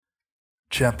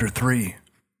Chapter 3,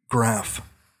 Graff.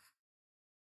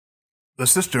 The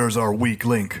sister's our weak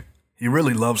link. He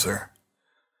really loves her.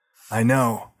 I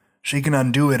know. She can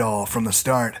undo it all from the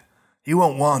start. He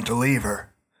won't want to leave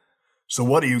her. So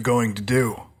what are you going to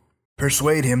do?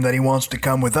 Persuade him that he wants to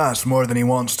come with us more than he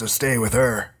wants to stay with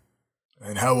her.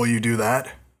 And how will you do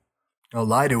that? I'll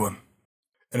lie to him.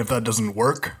 And if that doesn't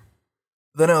work?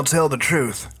 Then I'll tell the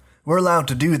truth. We're allowed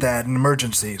to do that in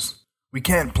emergencies. We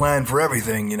can't plan for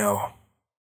everything, you know.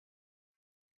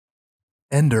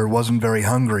 Ender wasn't very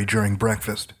hungry during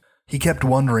breakfast. He kept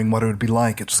wondering what it would be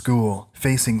like at school,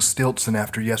 facing Stiltson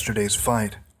after yesterday's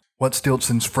fight. What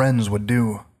Stiltson's friends would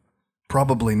do.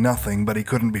 Probably nothing, but he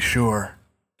couldn't be sure.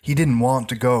 He didn't want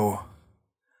to go.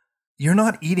 "You're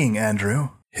not eating, Andrew,"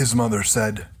 his mother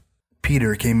said.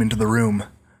 Peter came into the room.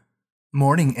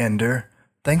 "Morning, Ender.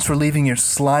 Thanks for leaving your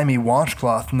slimy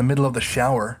washcloth in the middle of the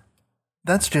shower."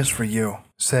 "That's just for you,"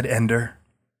 said Ender.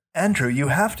 "Andrew, you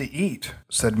have to eat,"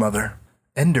 said Mother.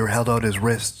 Ender held out his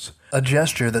wrists, a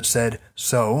gesture that said,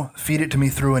 "So, feed it to me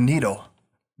through a needle."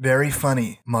 "Very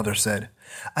funny," Mother said.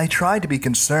 "I tried to be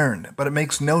concerned, but it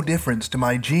makes no difference to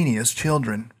my genius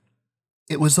children."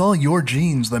 "It was all your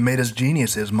genes that made us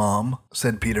geniuses, Mom,"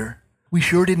 said Peter. "We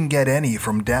sure didn't get any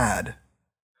from Dad."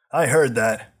 "I heard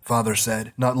that," Father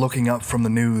said, not looking up from the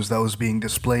news that was being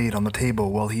displayed on the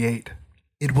table while he ate.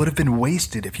 "It would have been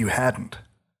wasted if you hadn't."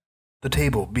 The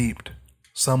table beeped.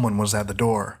 Someone was at the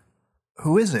door.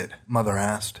 "Who is it?" Mother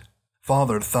asked.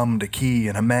 Father thumbed a key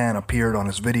and a man appeared on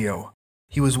his video.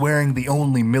 He was wearing the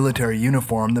only military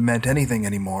uniform that meant anything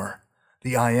anymore.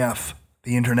 The IF,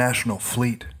 the International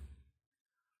Fleet.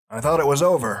 "I thought it was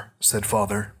over," said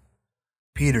Father.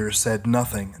 Peter said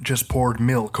nothing, just poured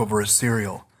milk over his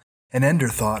cereal. And Ender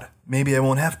thought, maybe I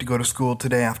won't have to go to school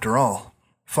today after all.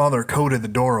 Father coated the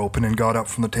door open and got up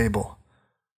from the table.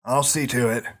 "I'll see to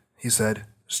it," he said.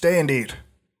 "Stay and eat."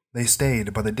 They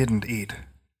stayed, but they didn't eat.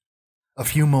 A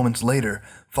few moments later,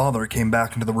 Father came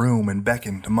back into the room and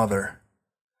beckoned to Mother.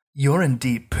 "You're in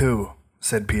deep poo,"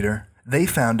 said Peter. "They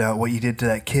found out what you did to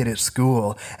that kid at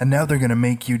school, and now they're going to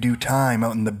make you do time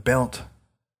out in the belt."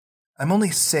 "I'm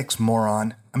only 6,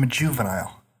 moron. I'm a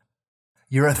juvenile."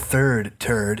 "You're a third,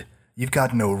 turd. You've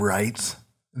got no rights."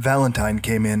 Valentine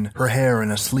came in, her hair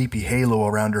in a sleepy halo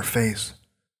around her face.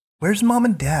 "Where's Mom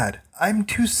and Dad? I'm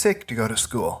too sick to go to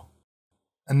school."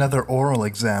 "Another oral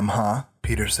exam, huh?"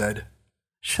 Peter said.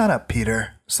 "Shut up,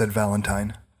 Peter," said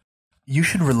Valentine. "You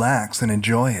should relax and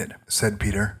enjoy it," said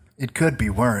Peter. "It could be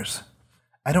worse."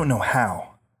 "I don't know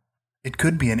how." "It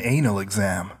could be an anal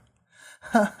exam."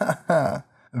 "Ha ha ha,"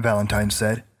 Valentine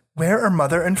said. "Where are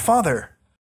Mother and Father?"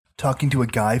 "Talking to a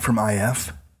guy from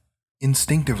IF?"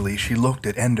 Instinctively, she looked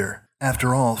at Ender.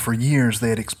 After all, for years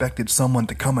they had expected someone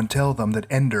to come and tell them that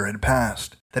Ender had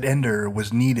passed, that Ender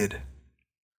was needed.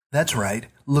 "That's right,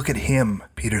 look at him,"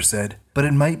 Peter said. "But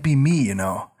it might be me, you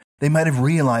know. They might have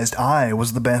realized I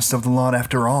was the best of the lot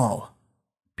after all."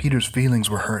 Peter's feelings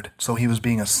were hurt, so he was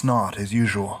being a snot as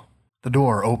usual. The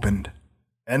door opened.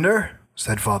 "Ender,"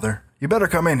 said Father, "you better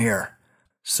come in here."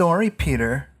 "Sorry,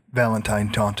 Peter,"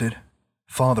 Valentine taunted.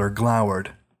 Father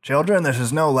glowered. "Children, this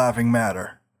is no laughing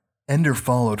matter." Ender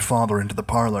followed Father into the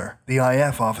parlor. The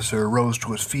IF officer rose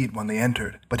to his feet when they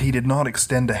entered, but he did not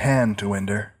extend a hand to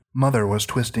Ender. Mother was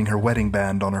twisting her wedding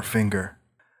band on her finger.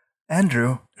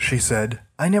 "Andrew," she said,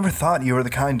 "I never thought you were the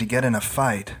kind to get in a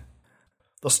fight."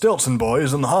 "The Stiltson boy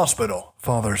is in the hospital,"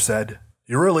 Father said.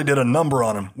 "You really did a number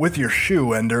on him, with your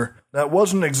shoe, Ender. That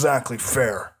wasn't exactly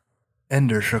fair."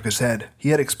 Ender shook his head.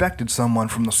 He had expected someone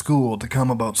from the school to come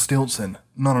about Stiltson,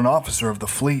 not an officer of the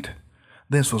fleet.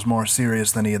 This was more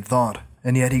serious than he had thought,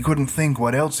 and yet he couldn't think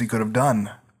what else he could have done.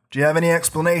 "Do you have any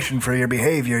explanation for your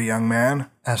behavior, young man?"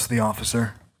 asked the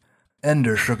officer.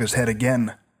 Ender shook his head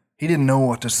again. He didn't know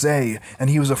what to say, and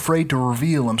he was afraid to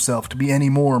reveal himself to be any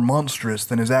more monstrous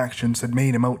than his actions had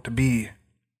made him out to be.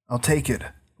 "I'll take it,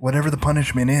 whatever the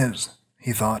punishment is,"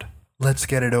 he thought. "Let's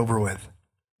get it over with."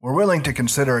 "We're willing to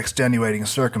consider extenuating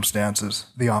circumstances,"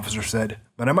 the officer said,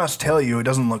 "but I must tell you it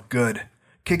doesn't look good.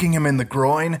 Kicking him in the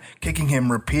groin, kicking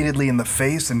him repeatedly in the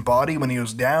face and body when he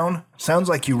was down, sounds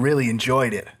like you really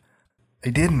enjoyed it."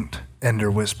 "I didn't," Ender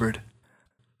whispered.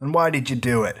 "Then why did you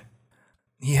do it?"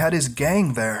 "He had his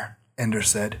gang there," Ender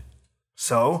said.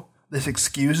 "So? This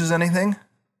excuses anything?"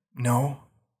 "No."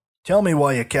 "Tell me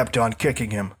why you kept on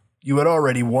kicking him. You had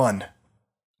already won."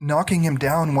 "Knocking him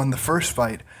down won the first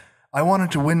fight. I wanted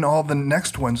to win all the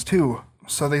next ones too,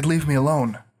 so they'd leave me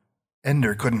alone."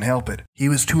 Ender couldn't help it. He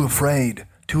was too afraid,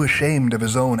 too ashamed of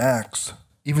his own acts.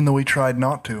 Even though he tried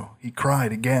not to, he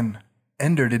cried again.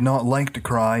 Ender did not like to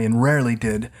cry and rarely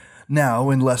did. Now,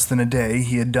 in less than a day,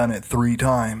 he had done it 3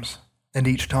 times. and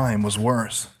each time was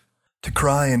worse. To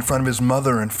cry in front of his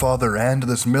mother and father and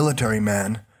this military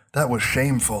man, that was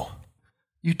shameful.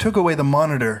 "You took away the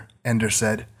monitor," Ender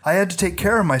said. "I had to take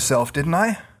care of myself, didn't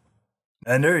I?"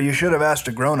 "Ender, you should have asked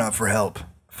a grown-up for help,"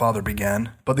 Father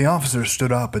began, but the officer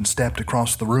stood up and stepped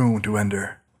across the room to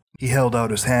Ender. He held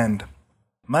out his hand.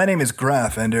 "My name is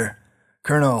Graff, Ender.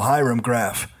 Colonel Hiram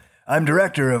Graff. I'm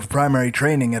director of primary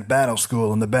training at Battle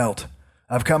School in the Belt.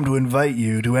 I've come to invite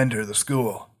you to enter the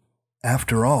school."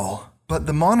 "After all, but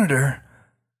the monitor—"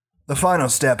 "The final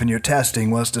step in your testing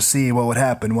was to see what would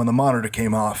happen when the monitor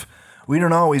came off. We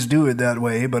don't always do it that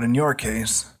way, but in your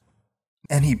case—"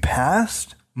 "And he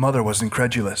passed?" Mother was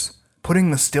incredulous.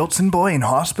 "Putting the Stiltson boy in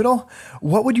hospital?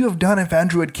 What would you have done if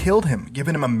Andrew had killed him,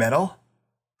 given him a medal?"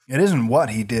 "It isn't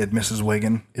what he did, Mrs.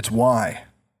 Wiggin. It's why."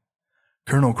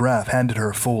 Colonel Graff handed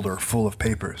her a folder full of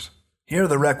papers. "Here are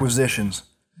the requisitions.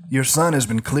 Your son has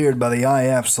been cleared by the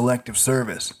IF Selective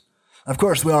Service. Of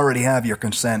course, we already have your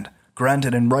consent,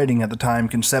 granted in writing at the time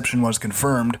conception was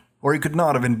confirmed, or he could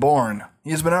not have been born.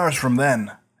 He has been ours from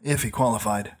then, if he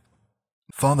qualified."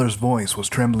 Father's voice was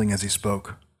trembling as he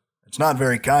spoke. "It's not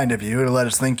very kind of you to let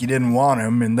us think you didn't want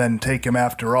him and then take him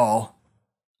after all."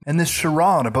 "And this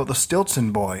charade about the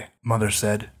Stiltson boy," Mother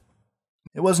said.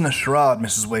 "It wasn't a charade,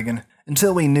 Mrs. Wiggin.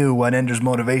 Until we knew what Ender's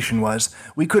motivation was,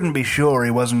 we couldn't be sure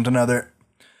he wasn't another.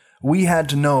 We had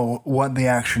to know what the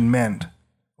action meant,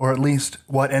 or at least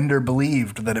what Ender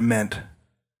believed that it meant."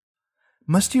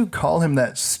 "Must you call him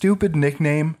that stupid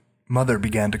nickname?" Mother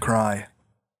began to cry.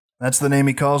 "That's the name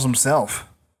he calls himself."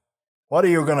 "What are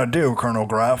you going to do, Colonel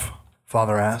Graff?"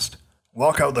 Father asked.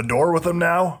 "Walk out the door with him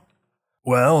now?"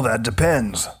 "Well, that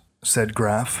depends," said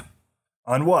Graff.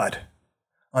 "On what?"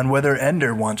 "On whether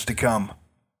Ender wants to come."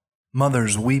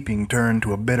 Mother's weeping turned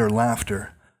to a bitter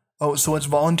laughter. "Oh, so it's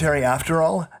voluntary after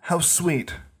all? How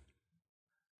sweet."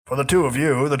 "For the two of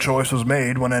you, the choice was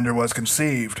made when Ender was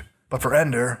conceived. But for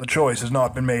Ender, the choice has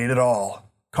not been made at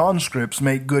all. Conscripts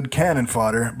make good cannon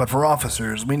fodder, but for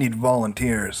officers, we need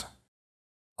volunteers."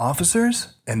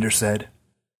 "Officers?" Ender said.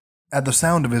 At the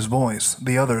sound of his voice,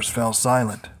 the others fell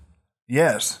silent.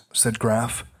 "Yes," said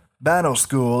Graff. "Battle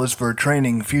School is for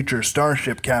training future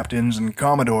starship captains and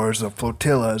commodores of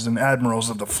flotillas and admirals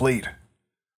of the fleet."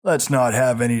 "Let's not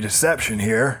have any deception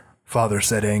here," Father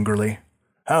said angrily.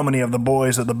 "How many of the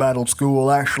boys at the Battle School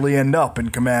actually end up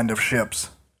in command of ships?"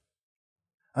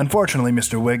 "Unfortunately,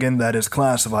 Mr. Wiggin, that is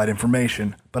classified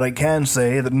information, but I can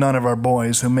say that none of our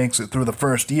boys who makes it through the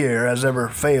first year has ever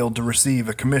failed to receive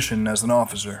a commission as an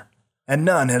officer. And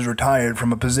none has retired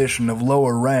from a position of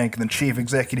lower rank than Chief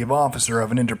Executive Officer of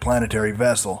an interplanetary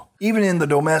vessel. Even in the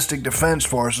domestic defense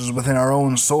forces within our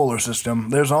own solar system,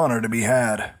 there's honor to be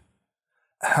had."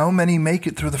 "How many make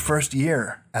it through the first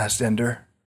year?" asked Ender.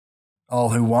 "All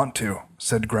who want to,"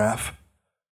 said Graff.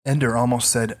 Ender almost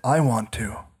said, "I want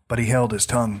to," but he held his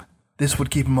tongue. This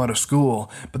would keep him out of school,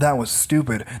 but that was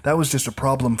stupid. That was just a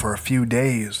problem for a few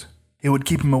days. It would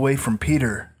keep him away from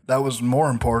Peter. That was more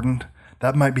important.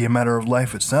 That might be a matter of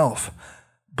life itself.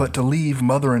 But to leave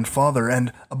Mother and Father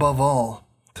and, above all,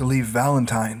 to leave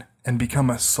Valentine and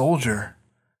become a soldier.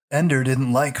 Ender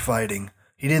didn't like fighting.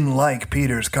 He didn't like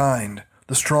Peter's kind,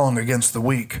 the strong against the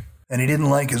weak. And he didn't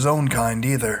like his own kind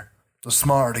either, the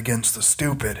smart against the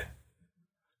stupid.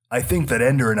 "I think that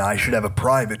Ender and I should have a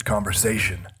private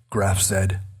conversation," Graff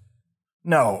said.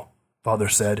 "No," Father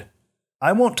said.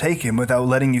 "I won't take him without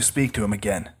letting you speak to him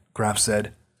again," Graff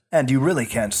said. "And you really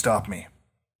can't stop me."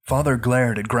 Father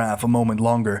glared at Graff a moment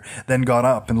longer, then got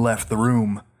up and left the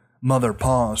room. Mother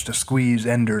paused to squeeze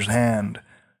Ender's hand.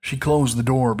 She closed the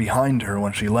door behind her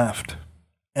when she left.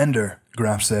 "Ender,"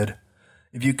 Graff said,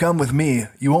 "if you come with me,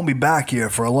 you won't be back here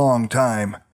for a long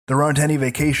time. There aren't any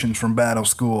vacations from Battle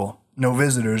School, no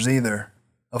visitors either.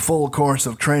 A full course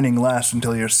of training lasts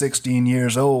until you're 16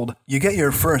 years old. You get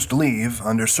your first leave,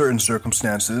 under certain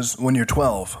circumstances, when you're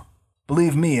 12.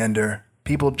 Believe me, Ender,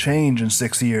 people change in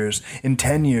 6 years, in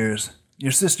 10 years.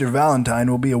 Your sister Valentine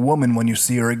will be a woman when you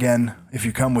see her again, if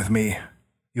you come with me.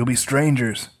 You'll be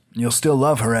strangers. You'll still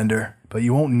love her, Ender, but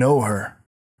you won't know her.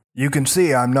 You can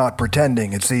see I'm not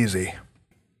pretending it's easy."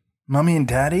 "Mommy and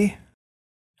Daddy?"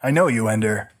 "I know you,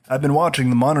 Ender. I've been watching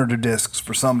the monitor discs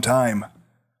for some time.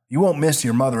 You won't miss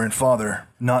your mother and father.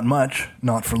 Not much,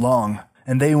 not for long.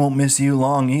 And they won't miss you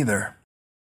long either."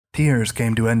 Tears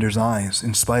came to Ender's eyes,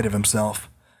 in spite of himself.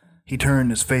 He turned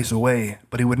his face away,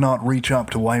 but he would not reach up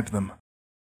to wipe them.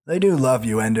 "They do love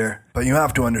you, Ender, but you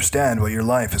have to understand what your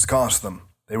life has cost them.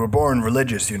 They were born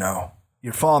religious, you know.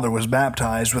 Your father was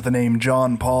baptized with the name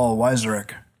John Paul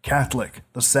Weiserick, Catholic,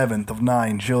 the 7th of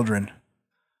 9 children."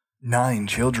 9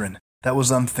 children? That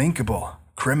was unthinkable.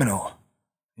 Criminal.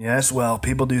 Yes, well,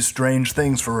 people do strange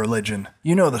things for religion.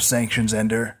 You know the sanctions,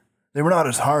 Ender. They were not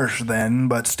as harsh then,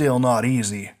 but still not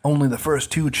easy. Only the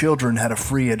first 2 children had a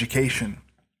free education.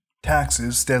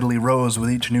 Taxes steadily rose with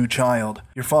each new child.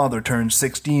 Your father turned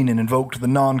 16 and invoked the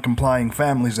Non-Complying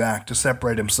Families Act to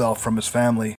separate himself from his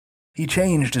family. He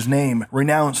changed his name,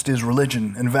 renounced his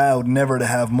religion, and vowed never to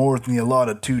have more than the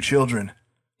allotted 2 children.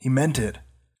 He meant it.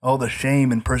 All the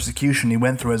shame and persecution he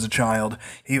went through as a child,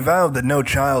 he vowed that no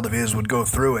child of his would go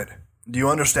through it. Do you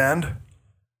understand?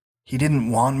 He didn't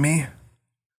want me?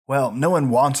 Well, no one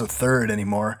wants a third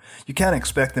anymore. You can't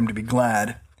expect them to be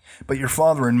glad. But your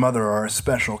father and mother are a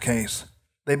special case.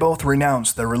 They both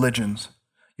renounced their religions.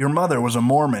 Your mother was a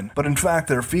Mormon, but in fact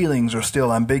their feelings are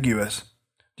still ambiguous.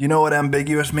 Do you know what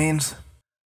ambiguous means?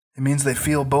 It means they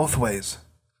feel both ways.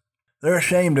 They're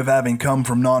ashamed of having come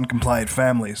from non-compliant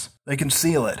families. They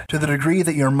conceal it, to the degree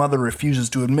that your mother refuses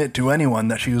to admit to anyone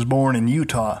that she was born in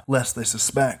Utah, lest they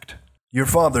suspect. Your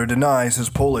father denies his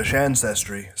Polish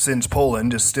ancestry, since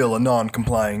Poland is still a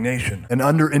non-complying nation, and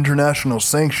under international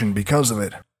sanction because of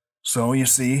it. So, you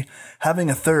see,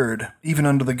 having a third, even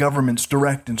under the government's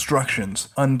direct instructions,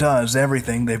 undoes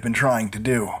everything they've been trying to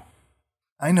do.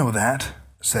 I know that,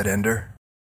 said Ender.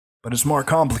 But it's more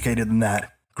complicated than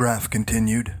that, Graff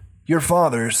continued. Your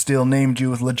father still named you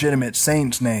with legitimate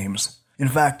saints' names. In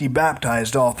fact, he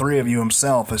baptized all 3 of you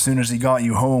himself as soon as he got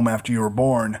you home after you were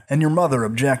born, and your mother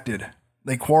objected.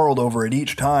 They quarreled over it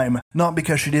each time, not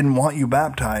because she didn't want you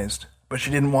baptized, but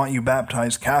she didn't want you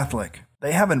baptized Catholic.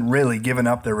 They haven't really given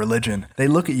up their religion. They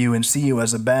look at you and see you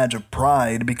as a badge of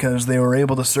pride because they were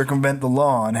able to circumvent the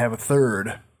law and have a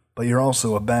third. But you're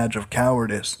also a badge of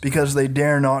cowardice, because they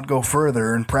dare not go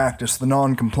further and practice the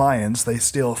non-compliance they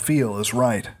still feel is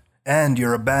right. And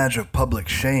you're a badge of public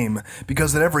shame,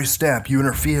 because at every step you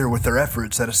interfere with their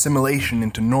efforts at assimilation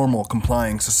into normal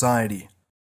complying society.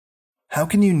 How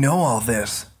can you know all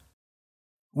this?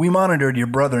 We monitored your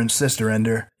brother and sister,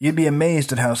 Ender. You'd be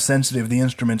amazed at how sensitive the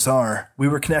instruments are. We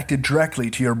were connected directly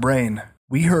to your brain.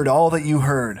 We heard all that you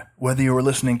heard, whether you were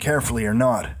listening carefully or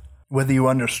not. Whether you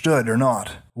understood or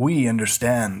not. We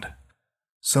understand.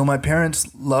 So my parents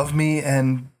love me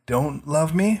and don't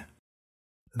love me?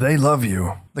 They love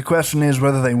you. The question is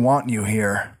whether they want you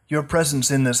here. Your presence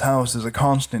in this house is a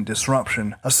constant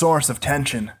disruption, a source of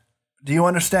tension. Do you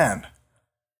understand?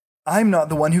 I'm not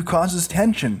the one who causes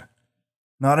tension.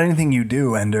 Not anything you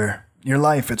do, Ender. Your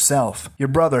life itself. Your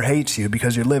brother hates you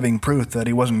because you're living proof that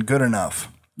he wasn't good enough.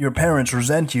 Your parents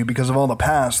resent you because of all the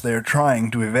past they are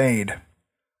trying to evade.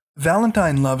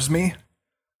 Valentine loves me.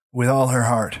 With all her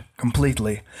heart,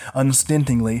 completely,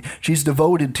 unstintingly, she's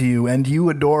devoted to you and you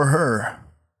adore her.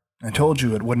 I told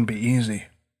you it wouldn't be easy.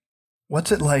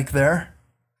 What's it like there?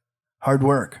 Hard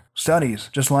work. Studies,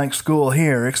 just like school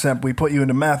here, except we put you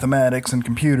into mathematics and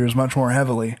computers much more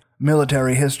heavily.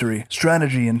 Military history,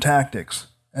 strategy and tactics.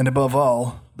 And above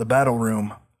all, the battle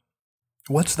room.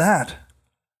 What's that?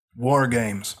 War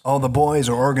games. All the boys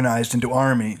are organized into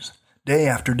armies. Day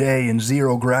after day in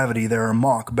zero gravity there are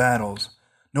mock battles.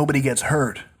 Nobody gets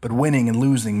hurt, but winning and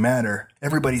losing matter.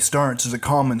 Everybody starts as a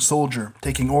common soldier,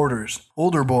 taking orders.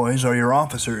 Older boys are your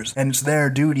officers, and it's their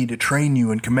duty to train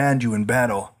you and command you in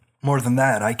battle. More than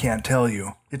that, I can't tell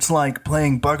you. It's like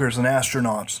playing buggers and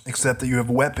astronauts, except that you have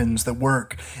weapons that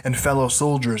work, and fellow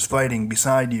soldiers fighting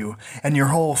beside you, and your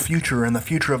whole future and the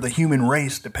future of the human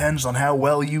race depends on how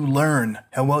well you learn,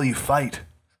 how well you fight.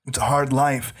 It's a hard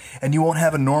life, and you won't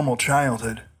have a normal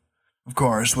childhood. Of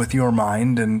course, with your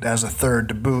mind, and as a third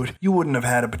to boot, you wouldn't have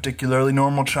had a particularly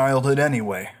normal childhood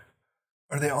anyway.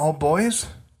 Are they all boys?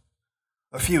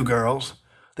 A few girls.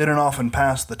 They don't often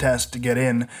pass the test to get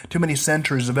in. Too many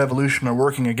centuries of evolution are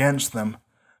working against them.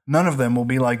 None of them will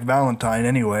be like Valentine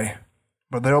anyway.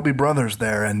 But there'll be brothers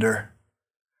there, Ender.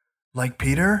 Like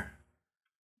Peter?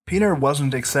 Peter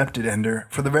wasn't accepted, Ender,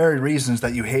 for the very reasons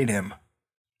that you hate him.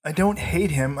 I don't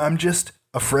hate him, I'm just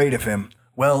afraid of him.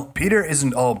 Well, Peter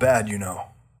isn't all bad, you know.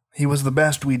 He was the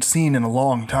best we'd seen in a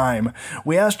long time.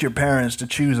 We asked your parents to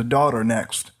choose a daughter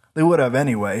next. They would have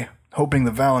anyway, hoping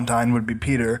the Valentine would be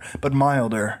Peter, but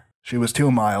milder. She was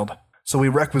too mild. So we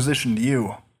requisitioned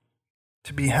you.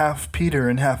 To be half Peter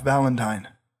and half Valentine.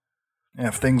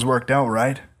 If things worked out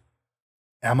right.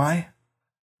 Am I?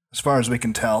 As far as we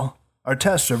can tell. Our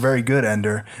tests are very good,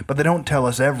 Ender, but they don't tell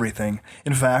us everything.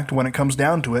 In fact, when it comes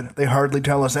down to it, they hardly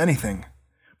tell us anything.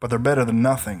 But they're better than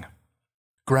nothing.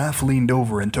 Graff leaned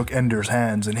over and took Ender's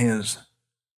hands in his.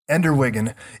 Ender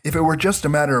Wiggin, if it were just a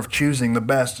matter of choosing the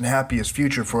best and happiest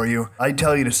future for you, I'd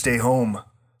tell you to stay home.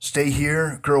 Stay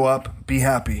here, grow up, be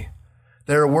happy.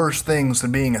 There are worse things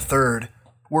than being a third.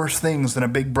 Worse things than a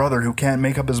big brother who can't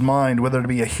make up his mind whether to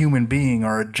be a human being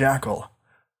or a jackal.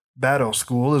 Battle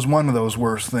school is one of those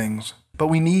worst things. But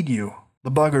we need you.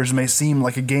 The buggers may seem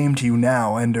like a game to you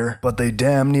now, Ender, but they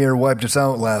damn near wiped us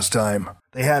out last time.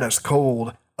 They had us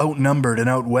cold, outnumbered and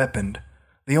outweaponed.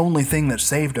 The only thing that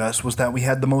saved us was that we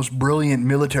had the most brilliant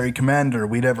military commander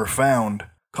we'd ever found.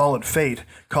 Call it fate,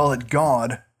 call it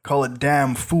God, call it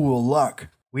damn fool luck.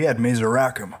 We had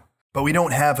Mazer-Rackham. But we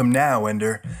don't have him now,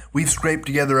 Ender. We've scraped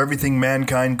together everything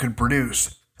mankind could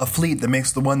produce. A fleet that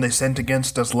makes the one they sent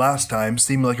against us last time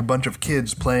seem like a bunch of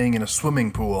kids playing in a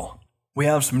swimming pool. We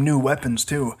have some new weapons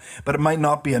too, but it might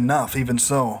not be enough even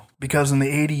so, because in the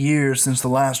 80 years since the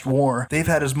last war, they've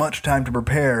had as much time to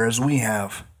prepare as we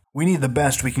have. We need the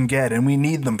best we can get, and we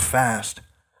need them fast.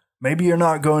 Maybe you're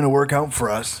not going to work out for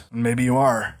us, and maybe you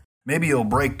are. Maybe you'll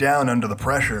break down under the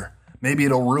pressure. Maybe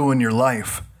it'll ruin your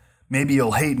life. Maybe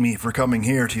you'll hate me for coming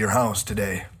here to your house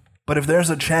today. But if there's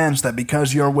a chance that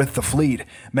because you're with the fleet,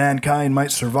 mankind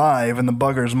might survive and the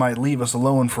buggers might leave us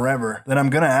alone forever, then I'm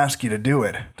gonna ask you to do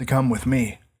it, to come with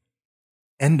me.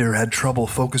 Ender had trouble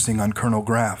focusing on Colonel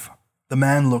Graff. The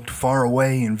man looked far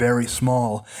away and very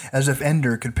small, as if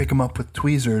Ender could pick him up with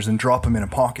tweezers and drop him in a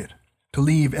pocket. To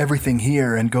leave everything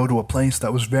here and go to a place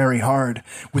that was very hard,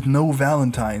 with no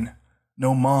Valentine,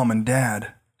 no mom and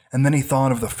dad. And then he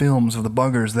thought of the films of the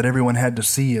buggers that everyone had to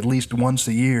see at least once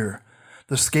a year.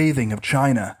 The scathing of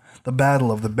China, the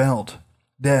Battle of the Belt,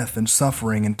 death and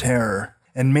suffering and terror,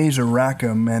 and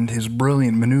Mazer-Rackham and his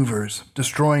brilliant maneuvers,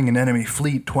 destroying an enemy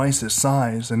fleet twice his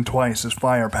size and twice his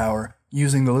firepower,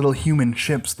 using the little human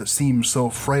ships that seemed so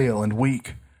frail and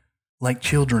weak. Like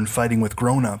children fighting with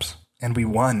grown-ups, and we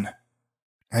won.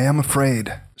 I am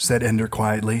afraid, said Ender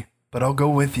quietly, but I'll go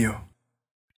with you.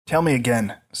 Tell me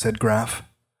again, said Graff.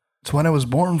 It's what I was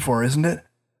born for, isn't it?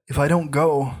 If I don't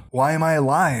go, why am I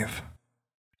alive?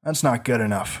 That's not good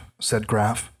enough, said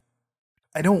Graff.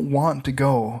 I don't want to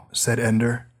go, said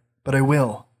Ender, but I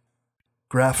will.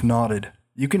 Graff nodded.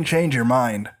 You can change your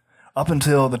mind. Up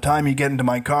until the time you get into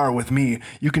my car with me,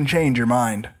 you can change your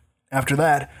mind. After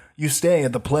that, you stay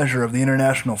at the pleasure of the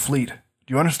International Fleet.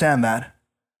 Do you understand that?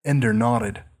 Ender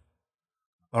nodded.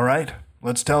 All right,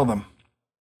 let's tell them.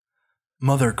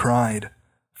 Mother cried.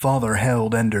 Father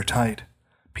held Ender tight.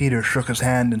 Peter shook his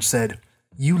hand and said,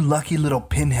 You lucky little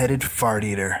pin-headed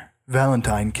fart-eater.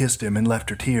 Valentine kissed him and left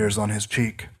her tears on his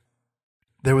cheek.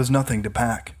 There was nothing to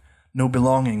pack, no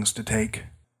belongings to take.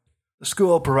 The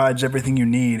school provides everything you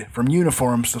need, from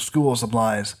uniforms to school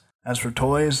supplies. As for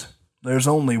toys, there's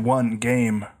only one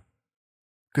game.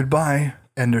 Goodbye,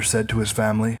 Ender said to his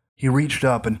family. He reached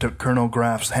up and took Colonel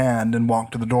Graff's hand and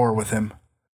walked to the door with him.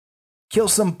 Kill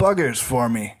some buggers for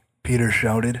me, Peter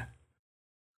shouted.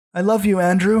 I love you,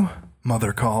 Andrew,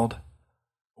 Mother called.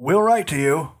 We'll write to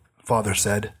you, Father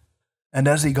said. And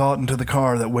as he got into the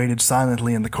car that waited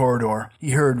silently in the corridor,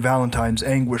 he heard Valentine's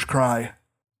anguished cry.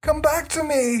 Come back to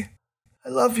me! I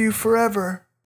love you forever.